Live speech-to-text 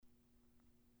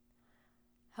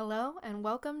Hello and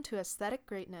welcome to Aesthetic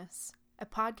Greatness, a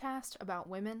podcast about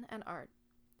women and art.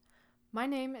 My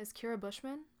name is Kira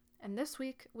Bushman, and this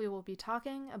week we will be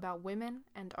talking about women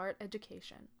and art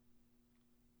education.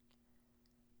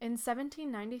 In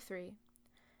 1793,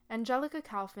 Angelica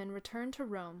Kauffmann returned to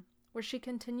Rome, where she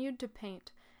continued to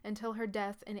paint until her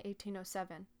death in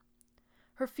 1807.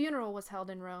 Her funeral was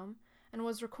held in Rome and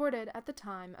was recorded at the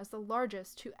time as the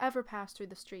largest to ever pass through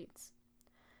the streets.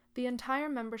 The entire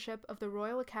membership of the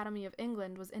Royal Academy of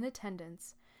England was in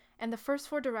attendance, and the first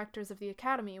 4 directors of the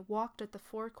Academy walked at the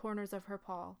 4 corners of her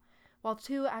pall, while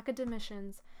 2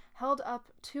 academicians held up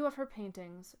 2 of her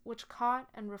paintings, which caught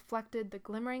and reflected the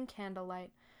glimmering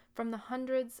candlelight from the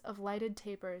hundreds of lighted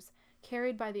tapers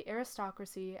carried by the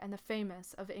aristocracy and the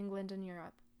famous of England and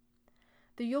Europe.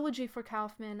 The eulogy for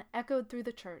Kauffmann echoed through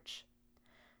the church.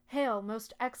 "Hail,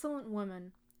 most excellent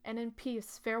woman, and in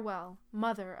peace farewell,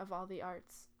 mother of all the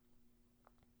arts."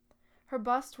 Her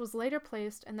bust was later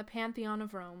placed in the Pantheon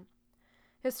of Rome.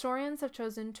 Historians have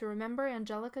chosen to remember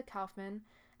Angelica Kauffmann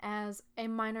as a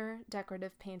minor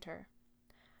decorative painter.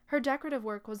 Her decorative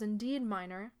work was indeed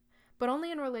minor, but only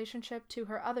in relationship to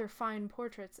her other fine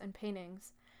portraits and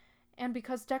paintings, and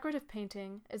because decorative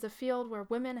painting is a field where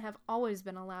women have always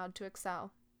been allowed to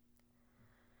excel.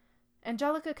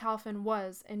 Angelica Kauffmann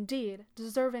was, indeed,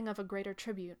 deserving of a greater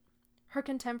tribute. Her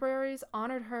contemporaries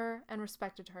honored her and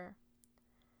respected her.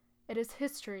 It is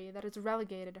history that has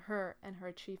relegated her and her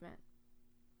achievement.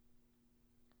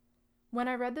 When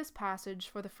I read this passage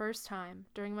for the first time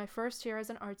during my first year as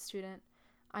an art student,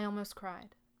 I almost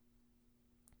cried.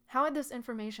 How had this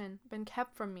information been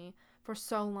kept from me for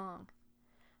so long?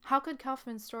 How could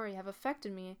Kauffmann's story have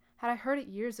affected me had I heard it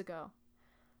years ago?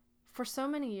 For so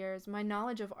many years, my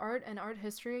knowledge of art and art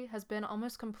history has been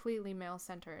almost completely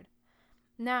male-centered.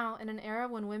 Now, in an era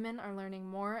when women are learning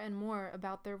more and more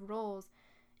about their roles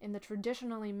in the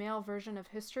traditionally male version of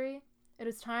history, it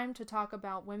is time to talk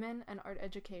about women and art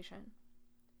education.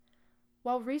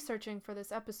 While researching for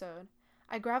this episode,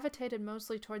 I gravitated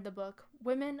mostly toward the book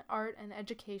Women, Art, and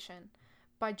Education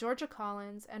by Georgia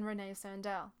Collins and Renee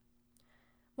Sandel.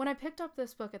 When I picked up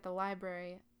this book at the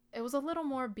library, it was a little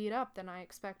more beat up than I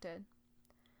expected.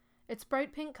 Its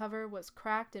bright pink cover was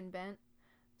cracked and bent,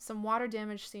 some water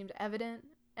damage seemed evident,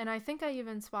 and I think I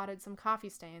even spotted some coffee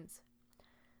stains.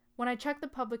 When I checked the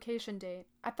publication date,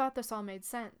 I thought this all made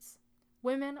sense.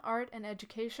 Women, Art, and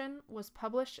Education was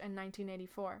published in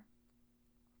 1984.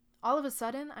 All of a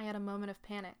sudden, I had a moment of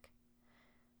panic.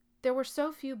 There were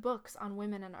so few books on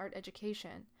women and art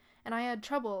education, and I had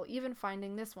trouble even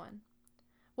finding this one.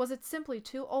 Was it simply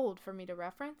too old for me to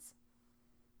reference?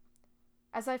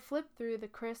 As I flipped through the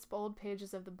crisp old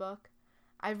pages of the book,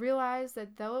 I realized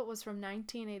that though it was from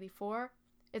 1984,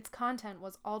 its content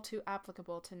was all too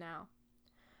applicable to now.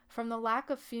 From the lack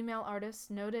of female artists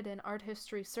noted in art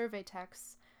history survey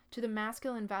texts to the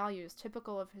masculine values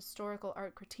typical of historical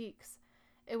art critiques,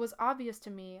 it was obvious to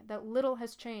me that little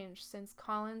has changed since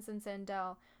Collins and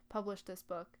Sandel published this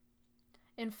book.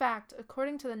 In fact,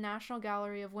 according to the National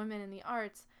Gallery of Women in the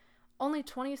Arts, only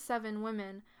 27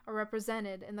 women are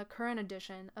represented in the current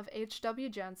edition of H.W.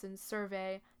 Jensen's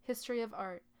survey History of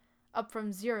Art, up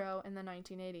from 0 in the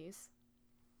 1980s.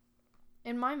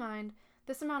 In my mind,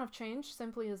 this amount of change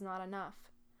simply is not enough.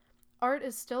 Art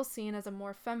is still seen as a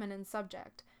more feminine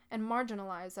subject, and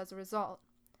marginalized as a result.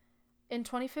 In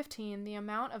 2015, the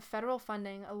amount of federal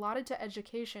funding allotted to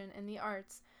education in the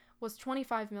arts was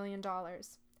 $25 million,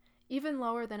 even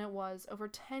lower than it was over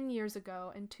 10 years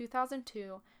ago in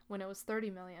 2002 when it was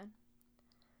 $30 million.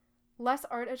 Less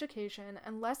art education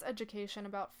and less education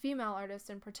about female artists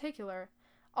in particular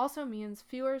also means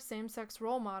fewer same-sex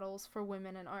role models for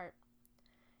women in art.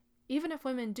 Even if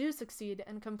women do succeed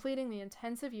in completing the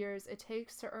intensive years it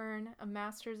takes to earn a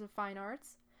Master's of Fine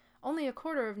Arts, only a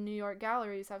quarter of New York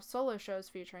galleries have solo shows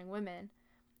featuring women,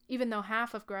 even though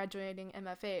half of graduating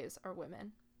MFAs are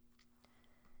women.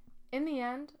 In the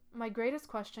end, my greatest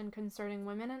question concerning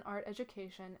women in art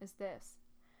education is this: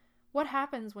 what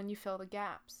happens when you fill the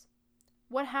gaps?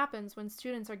 What happens when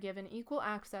students are given equal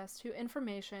access to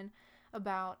information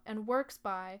about and works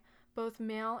by both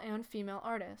male and female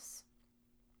artists?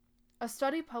 A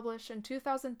study published in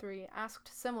 2003 asked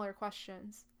similar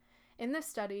questions. In this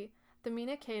study,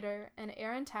 Thamina Cater and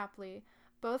Aaron Tapley,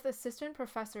 both assistant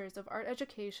professors of art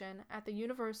education at the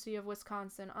University of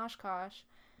Wisconsin-Oshkosh,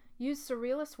 used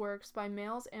surrealist works by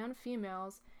males and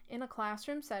females in a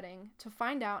classroom setting to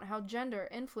find out how gender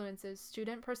influences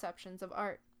student perceptions of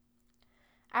art.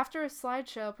 After a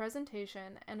slideshow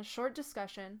presentation and a short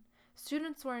discussion,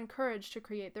 students were encouraged to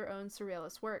create their own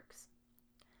surrealist works.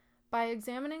 By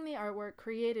examining the artwork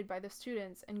created by the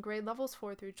students in grade levels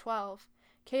 4 through 12,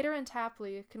 Cater and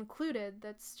Tapley concluded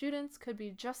that students could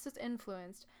be just as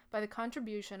influenced by the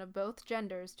contribution of both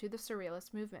genders to the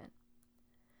Surrealist movement.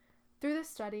 Through this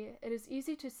study, it is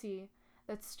easy to see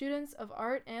that students of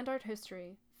art and art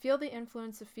history feel the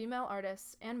influence of female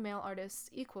artists and male artists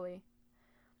equally.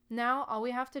 Now, all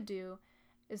we have to do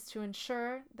is to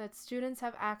ensure that students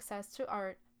have access to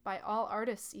art by all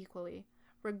artists equally,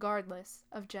 regardless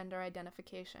of gender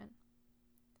identification.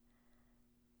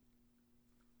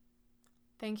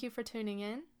 Thank you for tuning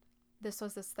in. This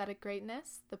was Aesthetic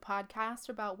Greatness, the podcast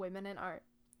about women in art.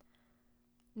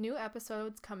 New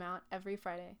episodes come out every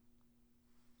Friday.